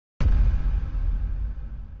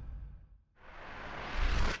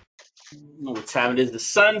You know what time it is? The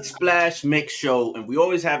Sunsplash Mix Show, and we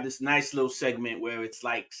always have this nice little segment where it's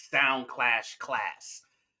like Sound Clash Class.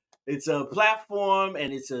 It's a platform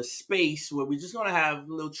and it's a space where we're just gonna have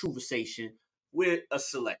a little conversation with a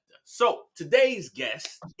selector. So today's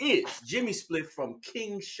guest is Jimmy Spliff from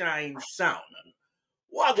King Shine Sound.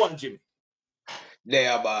 Wagwan, Jimmy.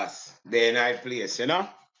 There, boss. There, nice place, you know?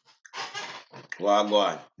 Well, go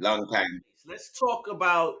on. Long time. Let's talk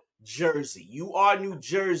about Jersey. You are New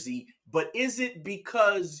Jersey, but is it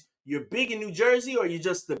because you're big in New Jersey, or you're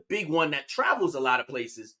just the big one that travels a lot of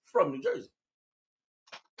places from New Jersey?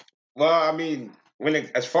 Well, I mean,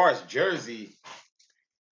 as far as Jersey,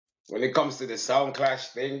 when it comes to the sound clash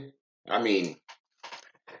thing, I mean,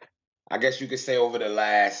 I guess you could say over the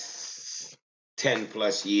last 10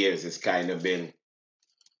 plus years, it's kind of been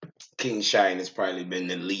King Shine has probably been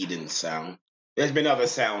the leading sound. There's been other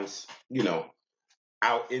sounds,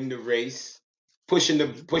 out in the race,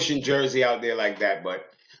 pushing Jersey out there like that, but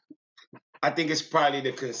I think it's probably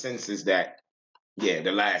the consensus that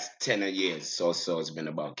the last 10 of years or so it's been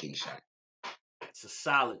about King Shine. It's a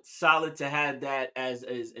solid to have that as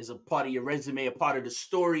a part of your resume, a part of the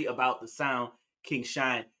story about the sound King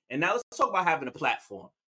Shine. And now let's talk about having a platform.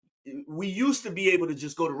 We used to be able to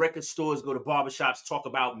just go to record stores, go to barbershops, talk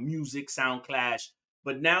about music, sound clash,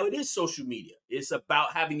 but now it is social media. It's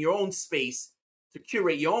about having your own space to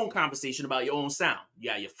curate your own conversation about your own sound. You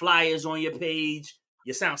got your flyers on your page.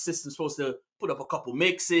 Your sound system's supposed to put up a couple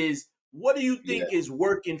mixes. What do you Yeah. think is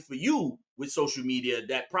working for you with social media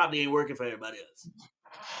that probably ain't working for everybody else?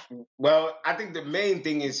 Well, I think the main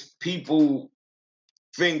thing is people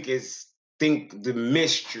think is think the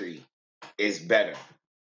mystery is better.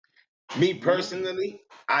 Me Mm, personally,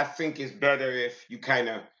 I think it's better if you kind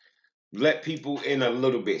of let people in a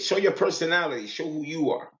little bit. Show your personality, show who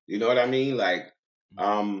you are. You know what I mean? Like,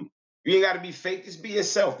 you ain't got to be fake, just be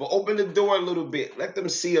yourself, but open the door a little bit. Let them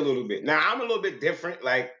see a little bit. Now, I'm a little bit different.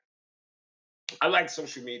 Like, I like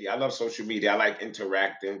social media. I love social media. I like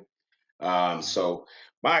interacting. mm, So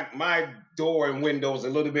my door and windows a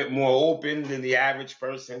little bit more open than the average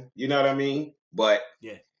person. You know what I mean? But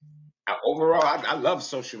yeah. overall, I love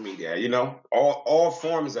social media. All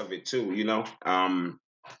forms of it too.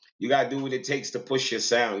 You gotta do what it takes to push your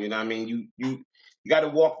sound. You know what I mean? You got to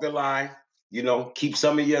walk the line. Keep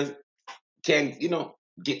some of your can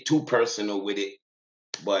get too personal with it,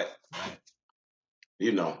 but Right.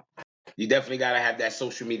 you know you definitely got to have that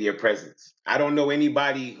social media presence. I don't know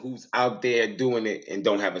anybody who's out there doing it and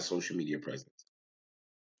don't have a social media presence.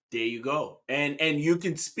 There you go. And you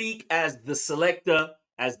can speak as the selector,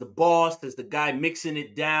 as the boss, as the guy mixing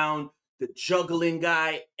it down, the juggling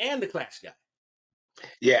guy, and the clash guy.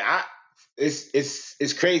 Yeah,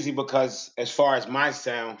 it's crazy because as far as my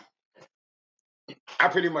sound, I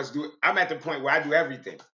pretty much do. I'm at the point where I do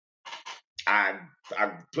everything. I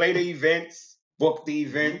I play the events, book the Mm-hmm.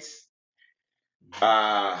 events, Mm-hmm.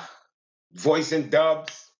 uh, voicing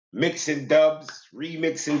dubs, mixing dubs,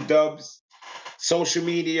 remixing dubs, social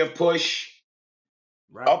media push,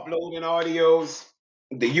 Right. uploading audios,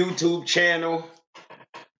 the YouTube channel,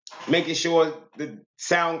 making sure the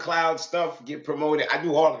SoundCloud stuff get promoted. I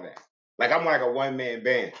do all of that. Like I'm like a one man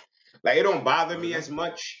band. Like it don't bother Word me up. as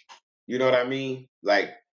much. You know what I mean?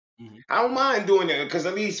 Like Mm-hmm. I don't mind doing it because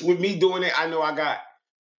at least with me doing it, I know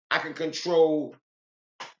I can control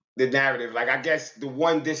the narrative. Like I guess the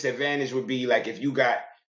one disadvantage would be like if you got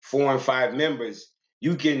 4 and 5 members,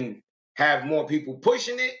 you can have more people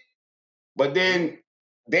pushing it, but Mm-hmm. then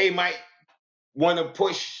they might want to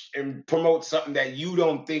push and promote something that you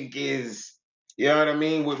don't think is, you know what I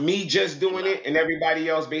mean? With me just doing Right. it and everybody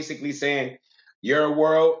else basically saying, your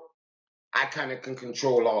world, I kind of can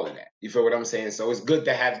control all of that. You feel what I'm saying? So it's good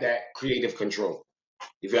to have that creative control.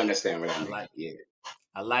 If you understand what I I mean. like it. Yeah.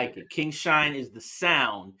 I like it. King Shine is the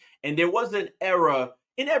sound. And there was an era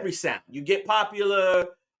in every sound. You get popular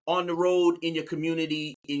on the road in your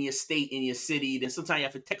community, in your state, in your city. Then sometimes you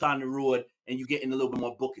have to take on the road and you get in a little bit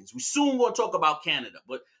more bookings. We soon going to talk about Canada,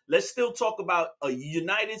 but let's still talk about a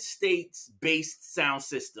United States based sound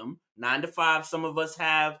system. 9 to 5, some of us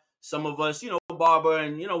have, some of us, barber,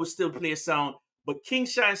 and, we still play a sound. But King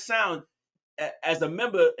Shine Sound, as a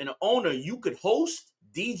member and an owner, you could host,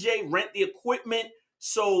 DJ, rent the equipment,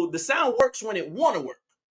 so the sound works when it want to work.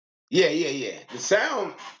 Yeah, yeah, yeah.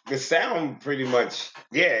 The sound pretty much,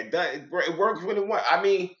 yeah, it works when it wants. I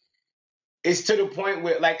mean, it's to the point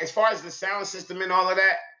where, like, as far as the sound system and all of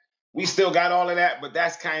that, we still got all of that, but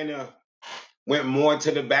that's kind of went more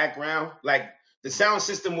to the background. Like the sound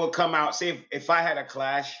system will come out. Say if I had a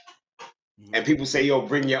clash Mm-hmm. and people say, "Yo,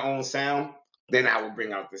 bring your own sound," then I would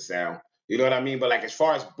bring out the sound. You know what I mean? But like as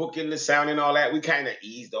far as booking the sound and all that, we kind of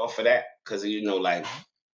eased off of that because like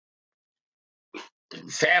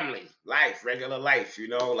family life, regular life.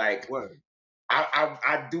 Like Word.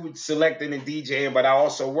 I do selecting and DJing, but I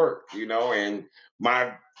also work. And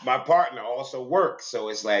my partner also works. So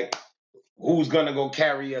it's like, who's gonna go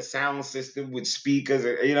carry a sound system with speakers?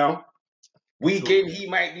 True. Weekend he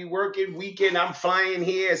might be working. Weekend I'm flying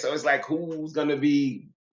here. So it's like, who's gonna be?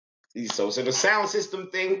 So the sound system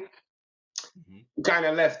thing, Mhm. we kind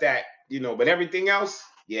of left that. But everything else,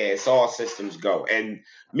 yeah, it's all systems go. And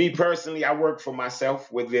me personally, I work for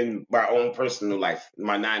myself within my own personal life.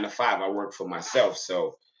 My 9 to 5, I work for myself.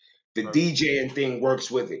 So the Perfect. DJing thing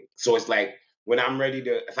works with it. So it's like when I'm ready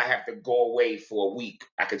to, if I have to go away for a week,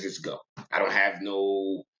 I could just go. I don't have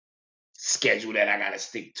no schedule that I gotta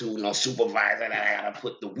stick to, no supervisor that I gotta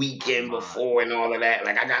put the weekend Right. before and all of that.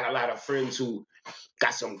 Like I got a lot of friends who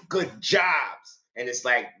got some good jobs, and it's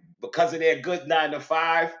like because of their good 9 to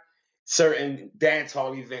 5, certain dance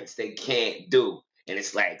hall events they can't do, and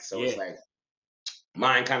it's like Yeah.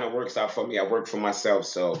 mine kind of works out for me. I work for myself,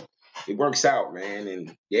 so it works out, man.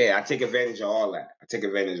 And yeah, I take advantage of all that. I take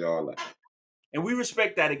advantage of all that. And we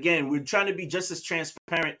respect that. Again, we're trying to be just as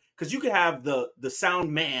transparent because you could have the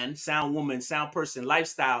sound man, sound woman, sound person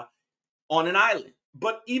lifestyle on an island.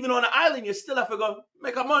 But even on an island, you still have to go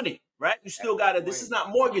make a money, right? You That's still the gotta, this is point.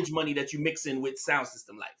 not mortgage money that you mix in with sound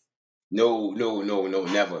system life. No, no, no, no,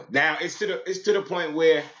 never. Now it's to the point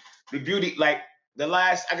where the beauty, like the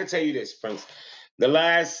last, I can tell you this, Prince, the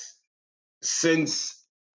last since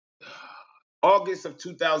August of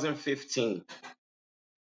 2015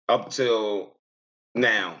 up till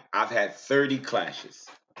now, I've had 30 clashes,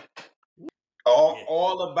 all Yeah.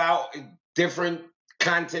 all about different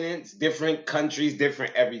continents, different countries,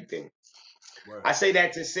 different everything. Word. I say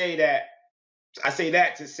that to say that I say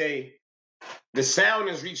that to say the sound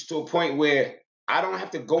has reached to a point where I don't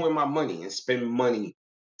have to go in my money and spend money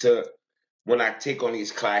to when I take on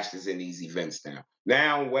these clashes and these events now.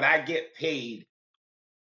 Now, what I get paid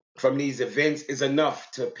from these events is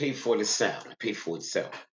enough to pay for the sound, pay for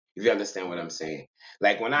itself. If you understand what I'm Word. saying.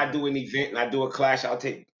 Like when I Right. do an event and I do a clash, I'll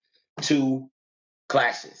take 2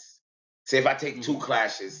 clashes. Say if I take two Hmm.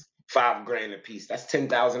 clashes, $5,000 a piece, that's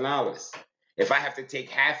 $10,000. If I have to take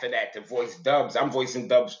half of that to voice dubs, I'm voicing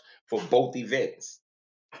dubs for both events.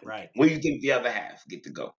 Right. Where do you think the other half get to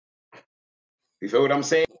go? You feel what I'm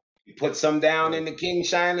saying? You put some down in Word. the King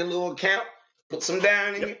Shine little account, put some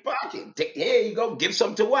down in Yep. your pocket. Here you go, give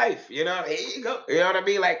some to wife. Here you go. You know what I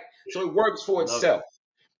mean? Like, so it works for Love it. itself.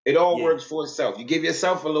 It all Yeah. works for itself. You give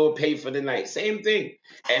yourself a little pay for the night. Same thing.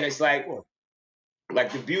 And it's Of like course.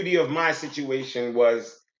 the beauty of my situation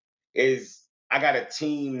is I got a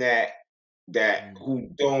team that Mm. who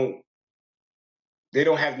don't they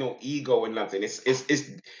don't have no ego or nothing.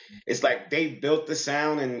 It's like they built the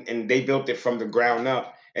sound and they built it from the ground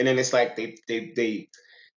up. And then it's like they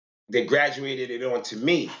graduated it onto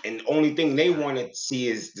me. And the only thing they want to see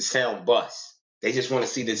is the sound bust. They just want to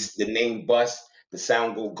see Mhm. the name bust, the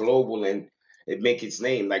sound go global and it make its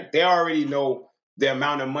name. Like they already know the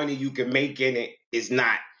amount of money you can make in it is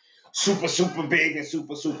not super, super big and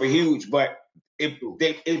super, super huge. But True.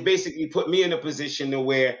 it basically put me in a position to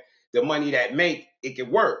where the money that make it could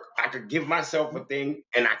work. I could give myself a Mhm. thing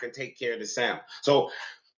and I could take care of the sound. So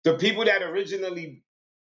the people that originally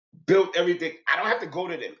built everything, I don't have to go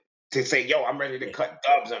to them to say, yo, I'm ready to Yeah. cut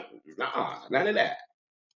dubs. Nah, none of that.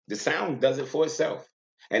 The sound does it for itself.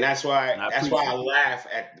 And that's why And I that's why I appreciate it. laugh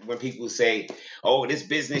at when people say, "Oh, this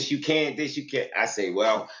business you can't, this you can't." I say,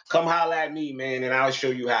 "Well, come holler at me, man, and I'll show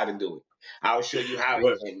you how to do it. I'll show you how you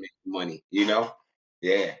Word. can make money." You know?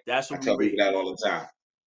 Yeah, That's I what we tell people rate. that all the time.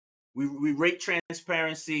 We rate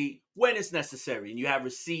transparency when it's necessary, and you have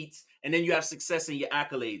receipts, and then you have success in your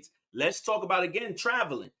accolades. Let's talk about again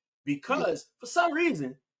traveling Yeah, because for some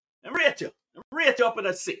reason, I'm Rachel up at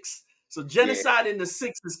a 6. So yeah, genocide in the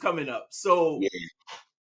 6 is coming up. So yeah.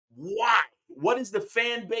 why? What is the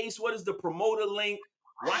fan base? What is the promoter link?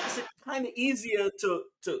 Why is it kind of easier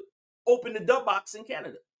to open the dub box in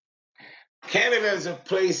Canada? Canada is a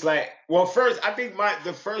place like. Well, first, I think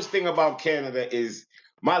the first thing about Canada is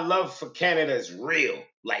my love for Canada is real.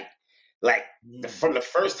 Like Mm, from the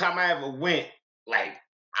first time I ever went, like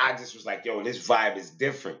I just was like, yo, this vibe is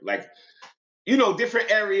different. Like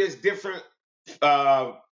different areas, different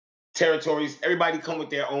uh, territories. Everybody come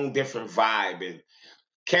with their own different vibe, and yeah,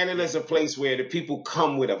 Canada's a place where the people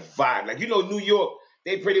come with a vibe. Like New York,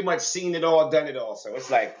 they pretty much seen it all, done it all. So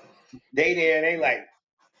it's like they there, and they yeah, like,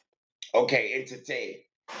 okay, entertain.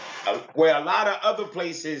 Where a lot of other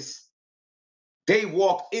places, they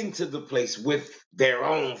walk into the place with their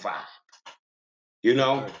own vibe. You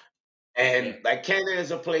know, word. And like Canada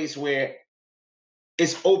is a place where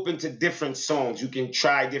it's open to different songs. You can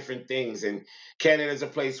try different things. And Canada is a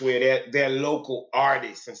place where their local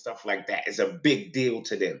artists and stuff like that is a big deal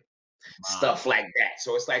to them. Stuff like that.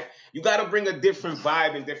 So it's like you got to bring a different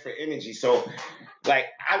vibe and different energy. So like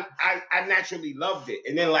I naturally loved it.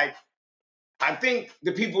 And then like I think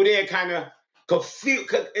the people there kind of could feel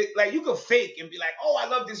like you could fake and be like, oh, I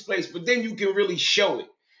love this place, but then you can really show it.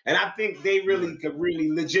 And I think they really could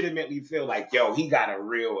really legitimately feel like, yo, he got a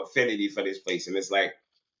real affinity for this place. And it's like,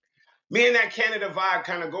 me and that Canada vibe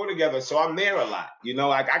kind of go together. So I'm there a lot. You know,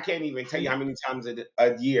 like I can't even tell you how many times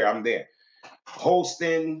a year I'm there.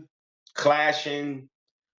 Hosting, clashing,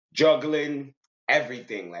 juggling,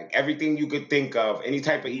 everything. Like everything you could think of, any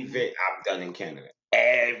type of event I've done in Canada.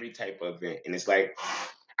 Every type of event. And it's like,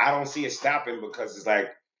 I don't see it stopping because it's like,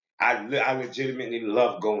 I legitimately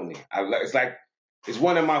love going there. It's like, it's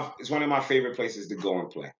one of my favorite places to go and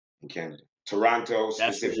play in Canada. Toronto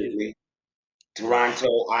specifically. Toronto,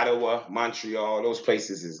 Ottawa, Montreal, those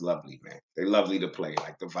places is lovely, man. They're lovely to play.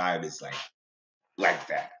 Like the vibe is like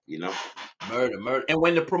that, you know? Murder. And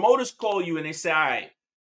when the promoters call you and they say, all right,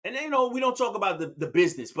 and then, you know, we don't talk about the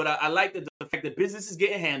business, but I like the fact that business is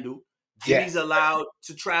getting handled. Jimmy's allowed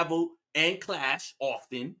to travel and clash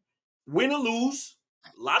often. Win or lose,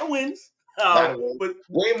 a lot of wins. But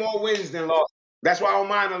way more wins than losses. That's why I don't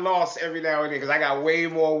mind a loss every now and then, because I got way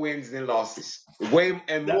more wins than losses. More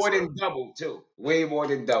than double, too. Way more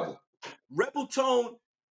than double. Rebel Tone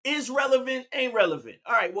is relevant, ain't relevant.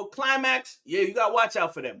 All right, well, Klymaxx, yeah, you got to watch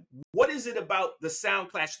out for them. What is it about the sound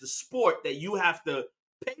clash, the sport, that you have to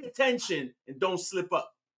pay attention and don't slip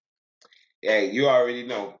up? Yeah, you already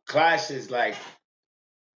know. Clash like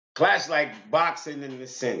boxing in the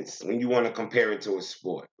sense when you want to compare it to a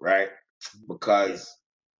sport, right? Because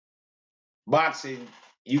boxing,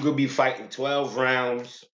 you could be fighting 12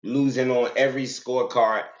 rounds, losing on every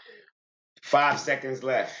scorecard, 5 seconds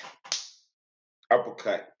left,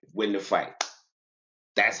 uppercut, win the fight.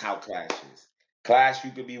 That's how Clash is. Clash, you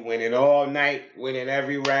could be winning all night, winning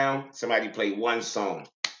every round. Somebody play one song,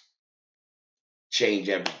 change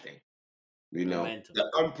everything. You know,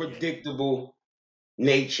 the unpredictable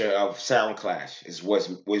nature of sound clash is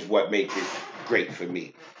what makes it great for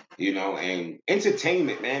me. You know, and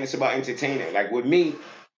entertainment, man. It's about entertainment. Like with me,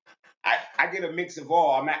 I get a mix of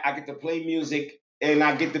all. I get to play music and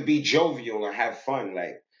I get to be jovial and have fun.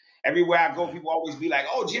 Like everywhere I go, people always be like,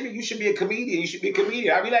 "Oh, Jimmy, you should be a comedian. You should be a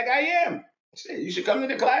comedian." I be like, "I am. Shit, you should come to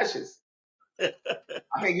the clashes." I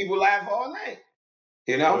make people laugh all night.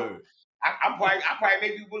 You know, I probably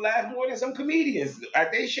make people laugh more than some comedians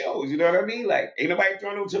at their shows. You know what I mean? Like, ain't nobody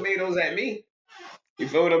throwing no tomatoes at me. You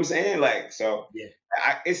feel what I'm saying? Like, so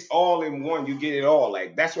it's all in one. You get it all.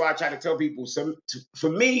 Like, that's why I try to tell people. For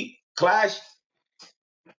me, Clash,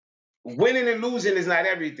 winning and losing is not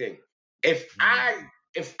everything. If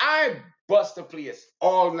I bust a place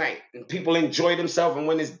all night and people enjoy themselves, and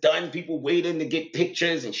when it's done, people waiting to get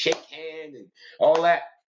pictures and shake hands and all that,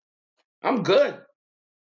 I'm good.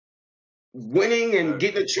 Winning and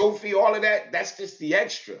getting a trophy, all of that, that's just the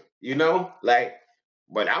extra, you know? Like,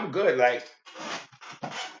 but I'm good. Like,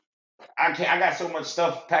 I got so much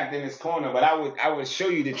stuff packed in this corner, but I would show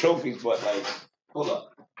you the trophies, but like, hold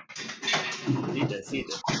up. See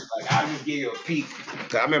that. Like, I'll just give you a peek.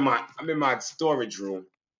 I'm in my storage room.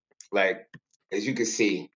 Like, as you can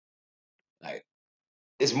see, like,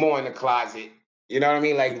 it's more in the closet. You know what I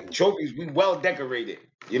mean? Like, trophies, we well decorated.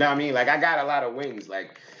 You know what I mean? Like, I got a lot of wins.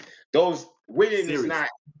 Like, those winning is not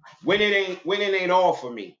winning ain't all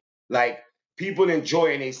for me. Like, people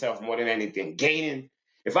enjoying themselves more than anything. Gaining.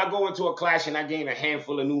 If I go into a clash and I gain a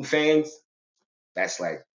handful of new fans, that's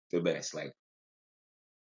like the best. Like,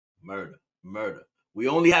 murder. We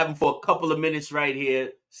only have them for a couple of minutes right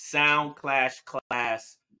here. Sound clash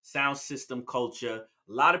class, sound system culture.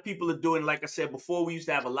 A lot of people are doing, like I said before, we used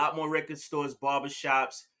to have a lot more record stores,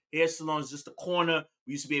 barbershops, hair salons, just a corner.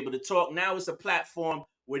 We used to be able to talk. Now it's a platform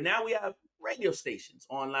where now we have radio stations,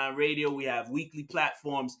 online radio. We have weekly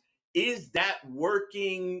platforms. Is that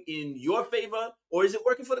working in your favor, or is it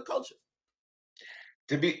working for the culture?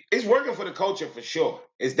 It's working for the culture for sure.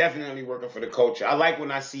 It's definitely working for the culture. I like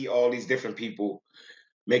when I see all these different people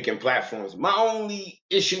making platforms. My only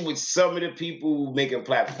issue with some of the people making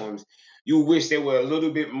platforms, you wish they were a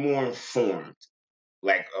little bit more informed,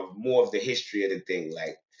 like of more of the history of the thing.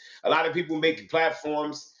 Like a lot of people make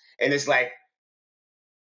platforms, and it's like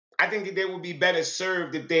I think that they would be better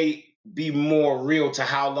served if they be more real to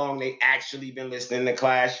how long they actually been listening to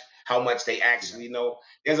Clash, how much they actually know.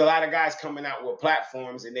 There's a lot of guys coming out with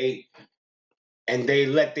platforms, and they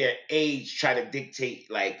let their age try to dictate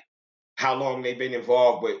like how long they've been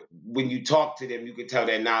involved, but when you talk to them, you can tell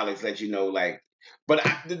their knowledge, let you know, like. But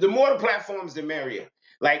the more the platforms, the merrier.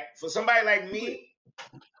 Like for somebody like me,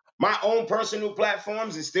 my own personal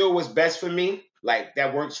platforms is still what's best for me. Like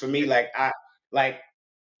that works for me. Yeah. Like like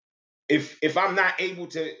if I'm not able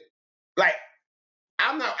to, like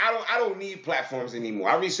I don't need platforms anymore.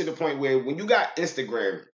 I reached to the point where when you got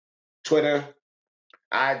Instagram, Twitter,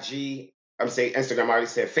 IG, I'm saying Instagram, I already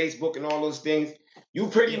said Facebook and all those things, you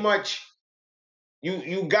pretty Yeah. much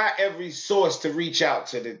you got every source to reach out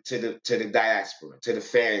to the diaspora, to the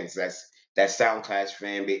fans. That SoundCloud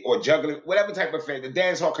fan base or juggling, whatever type of fan, the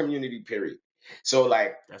dance hall community, period. So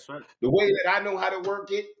like That's right. the way that I know how to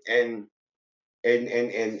work it and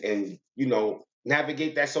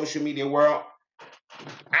navigate that social media world,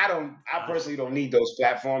 I Fine. personally don't need those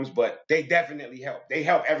platforms, but they definitely help. They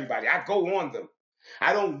help everybody. I go on them.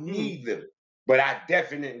 I don't Mm, need them, but I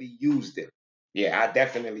definitely use them. Yeah, I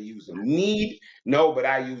definitely use them. Need no, but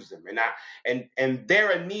I use them, and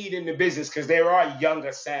they're a need in the business because there are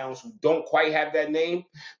younger sounds who don't quite have that name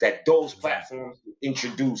that those exactly. platforms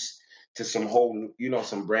introduce to some whole,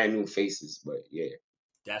 some brand new faces. But yeah,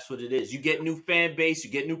 That's what it is. You get new fan base,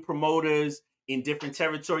 you get new promoters in different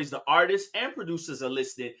territories. The artists and producers are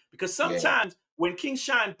listed because yeah, sometimes when King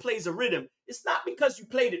Shine plays a rhythm, it's not because you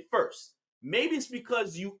played it first. Maybe it's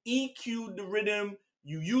because you EQ'd the rhythm,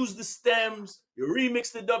 you use the stems, you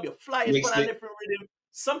remix the dub, you fly it, put mixed on a it. different rhythm.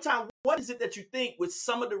 Sometimes, what is it that you think with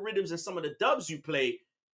some of the rhythms and some of the dubs you play,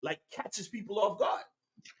 like catches people off guard?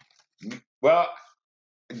 Well,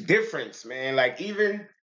 difference, man. Like even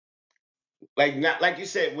like not like you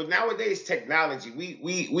said, with nowadays technology,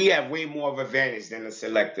 we have way more of advantage than the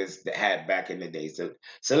selectors that had back in the days. The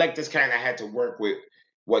selectors kind of had to work with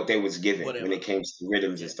what they was given when Whatever. it came to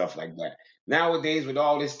rhythms and Yeah. stuff like that. Nowadays, with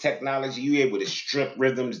all this technology, you able to strip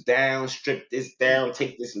rhythms down, strip this Mm, down,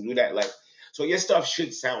 take this and do that. Like, so your stuff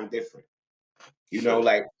should sound different. should.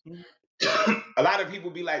 Like Mhm. a lot of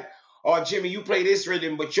people be like, "Oh, Jimmy, you play this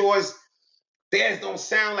rhythm, but theirs don't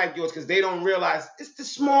sound like yours because they don't realize it's the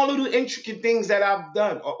small little intricate things that I've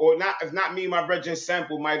done, or not. If not me, my brethren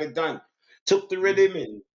sample might have done. Took the Mhm. rhythm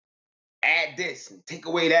and add this and take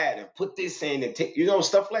away that and put this in and take,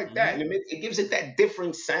 stuff like that. And Mhm. it gives it that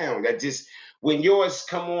different sound that just when yours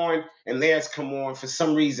come on and theirs come on, for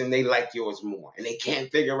some reason they like yours more and they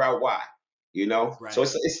can't figure out why. So Right.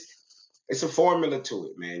 it's a formula to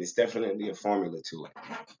it, man. It's definitely a formula to it.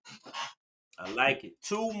 I like it.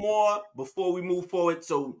 Two more before we move forward.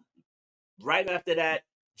 So right after that,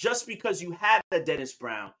 just because you had a Dennis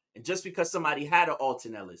Brown and just because somebody had an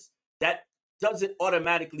Alton Ellis, that doesn't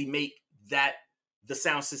automatically make that the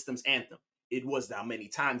sound system's anthem. It was how many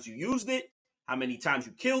times you used it, how many times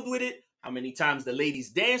you killed with it, how many times the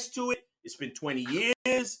ladies danced to it. It's been 20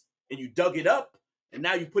 years and you dug it up and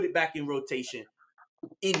now you put it back in rotation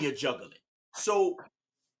in your juggling. So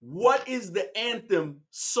what is the anthem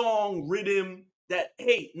song rhythm that,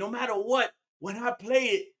 hey, no matter what, when I play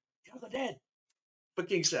it, y'all go dead for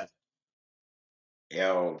King Shot?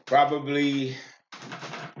 Probably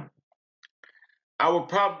I would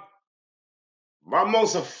probably my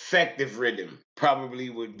most effective rhythm probably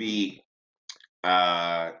would be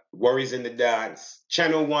Worries in the Dance,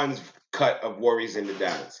 Channel One's cut of Worries in the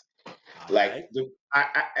Dance. All Like right.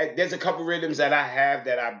 there's a couple rhythms that I have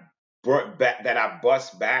that I brought back, that I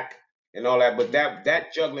bust back and all that, but Mm-hmm.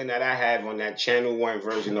 that juggling that I have on that Channel One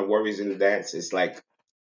version of Worries in the Dance is like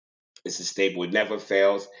it's a staple. It never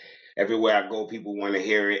fails. Everywhere I go, people want to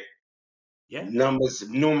hear it. Yeah.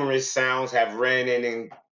 Numerous sounds have ran in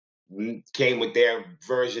and came with their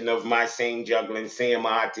version of my same juggling, same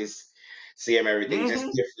artists, same everything, just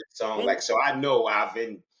Mm-hmm. different songs. Mm-hmm. Like so, I know I've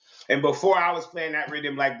been, and before I was playing that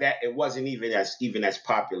rhythm like that, it wasn't even as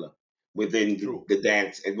popular within True. the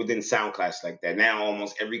dance and within sound class like that. Now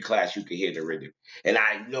almost every class you can hear the rhythm, and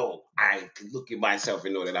I know I can look at myself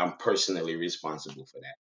and know that I'm personally responsible for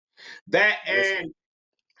that. That Listen, and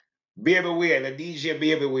Baby Weird, the DJ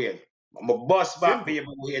Baby Weird. I'm a bust back Simba. Baby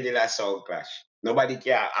Weird in that sound clash. Nobody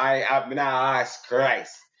care. I mean, I ask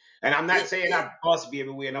Christ. And I'm not saying I bust Baby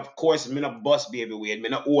Weird. Of course, I'm not bust Baby Weird.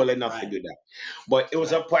 I'm not old enough to Right. do that. But it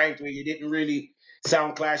was a Right. point where you didn't really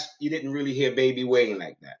sound clash. You didn't really hear Baby Wayne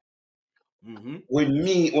like that. Mm-hmm.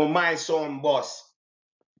 When my song bust,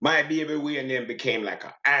 my Baby Wayne then became like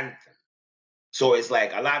an anthem. So it's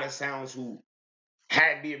like a lot of sounds who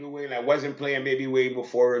had Baby Wayne, I wasn't playing Baby Wayne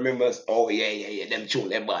before. Remember, oh yeah, them tune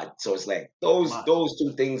that bad. So it's like those Mad. those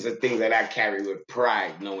two things are things that I carry with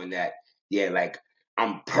pride, knowing that like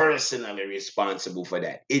I'm personally responsible for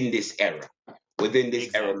that in this era. Within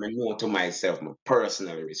this era, I Exactly. know to myself, I'm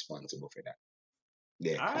personally responsible for that.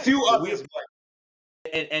 Yeah, All a right. few So we others, but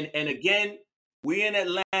and again, we in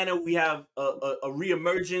Atlanta, we have a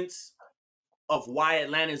reemergence of why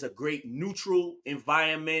Atlanta is a great neutral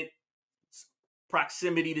environment,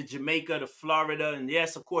 proximity to Jamaica, to Florida, and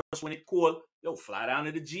yes, of course, when it's cool, yo, fly down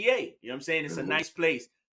to the GA. You know what I'm saying? It's a nice place.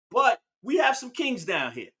 But we have some kings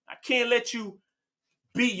down here. I can't let you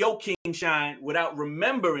be your king shine without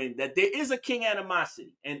remembering that there is a king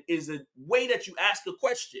animosity, and is a way that you ask a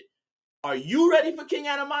question. Are you ready for king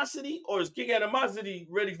animosity, or is king animosity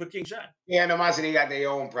ready for king shine? Yeah, animosity got their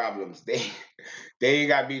own problems. They ain't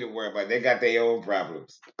got me to worry about. They got their own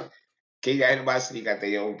problems. King animosity got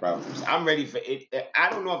their own problems. I'm ready for it.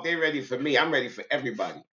 I don't know if they're ready for me. I'm ready for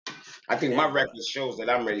everybody. I think my record shows that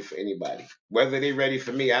I'm ready for anybody. Whether they're ready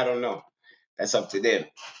for me, I don't know. That's up to them.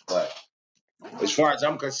 But as far as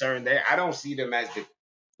I'm concerned, I don't see them as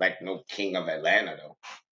no king of Atlanta though.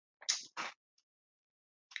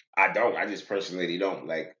 I don't. I just personally don't.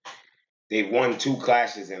 Like, they've won 2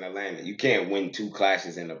 clashes in Atlanta. You can't win 2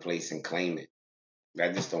 clashes in a place and claim it.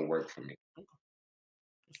 That just don't work for me.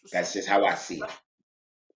 That's just how I see it.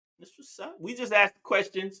 That's what's up. We just ask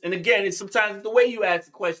questions, and again, it's sometimes the way you ask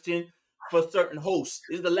the question for certain hosts.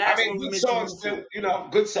 This is the last one we good mentioned. songs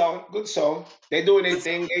still, good song. They doing their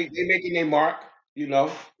thing. They making their mark.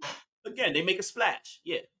 Again, they make a splash.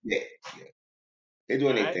 Yeah. They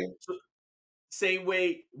doing their thing. So, same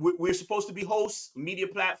way we're supposed to be hosts, media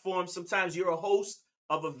platforms. Sometimes you're a host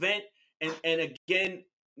of event, and again,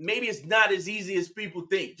 maybe it's not as easy as people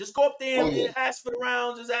think. Just go up there and ask for the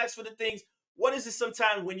rounds, just ask for the things. What is it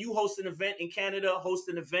sometimes when you host an event in Canada, host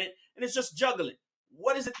an event, and it's just juggling?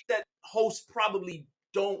 What is it that hosts probably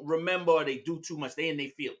don't remember, or they do too much? They in their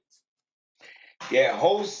feelings. Yeah,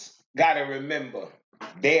 hosts gotta remember,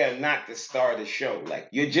 they are not the star of the show. Like,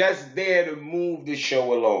 you're just there to move the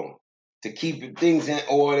show along, to keep things in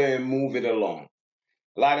order and move it along.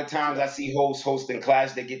 A lot of times I see hosts hosting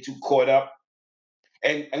clash, they get too caught up.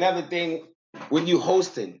 And another thing, when you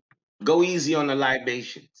hosting, go easy on the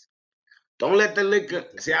libations. Don't let the liquor.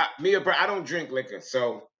 See, I don't drink liquor,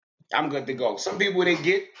 so I'm good to go. Some people, they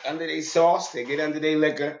get under their sauce, they get under their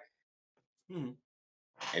liquor, and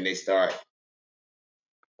they start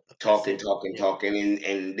talking,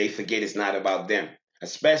 and they forget it's not about them,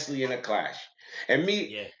 especially in a clash. And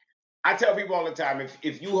I tell people all the time,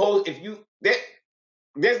 if you host,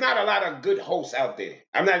 there's not a lot of good hosts out there.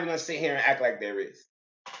 I'm not even gonna sit here and act like there is.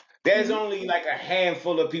 There's only like a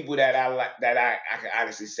handful of people that I can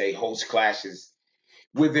honestly say host clashes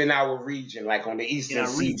within our region, like on the Eastern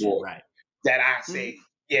Seaboard, that I say,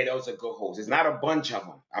 yeah, those are good hosts. It's not a bunch of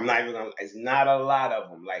them. It's not a lot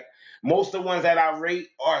of them. Like, most of the ones that I rate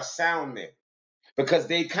are sound men, because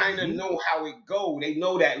they kind of know how it go. They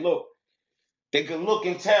know that, look, they can look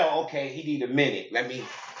and tell, okay, he need a minute. Let me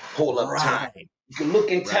hold up time. You can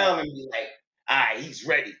look and tell and be like, all right, he's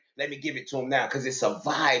ready. Let me give it to him now, because it's a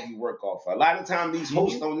vibe you work off. A lot of times these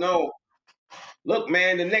hosts don't know. Look,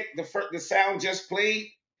 man, the sound just played,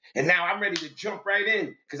 and now I'm ready to jump right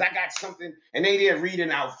in because I got something. And they there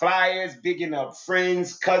reading out flyers, bigging up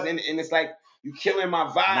friends, cousin, and it's like, you killing my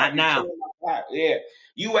vibe. Not now. Yeah,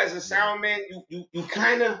 you as a sound man, you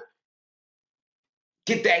kind of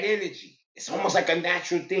get that energy. It's almost like a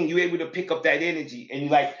natural thing. You're able to pick up that energy, and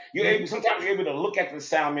sometimes you're able to look at the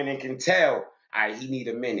sound man and can tell, all right, he need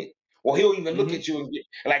a minute. Or he'll even look at you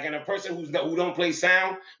and and a person who don't play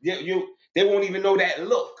sound, they won't even know that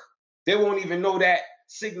look. They won't even know that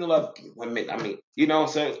signal of 1 minute. I mean,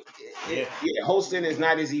 so hosting is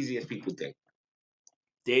not as easy as people think.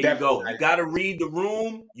 There you go. You got to read the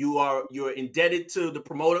room. You're indebted to the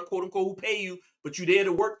promoter, quote unquote, who pay you, but you're there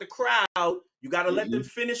to work the crowd. You got to let them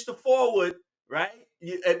finish the forward, right?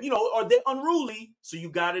 Or they're unruly, so you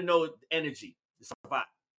got to know energy to survive.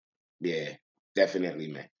 Yeah, definitely,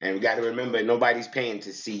 man. And we got to remember, nobody's paying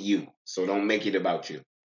to see you, so don't make it about you.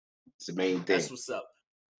 It's the main thing. That's what's up.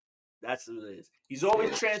 That's what it is. He's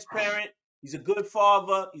always transparent. He's a good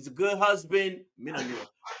father. He's a good husband.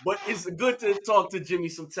 But it's good to talk to Jimmy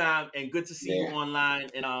sometime, and good to see you online.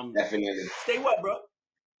 And definitely. Stay wet, bro.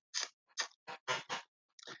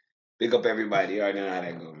 Big up everybody. You already know how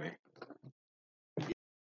that go, man.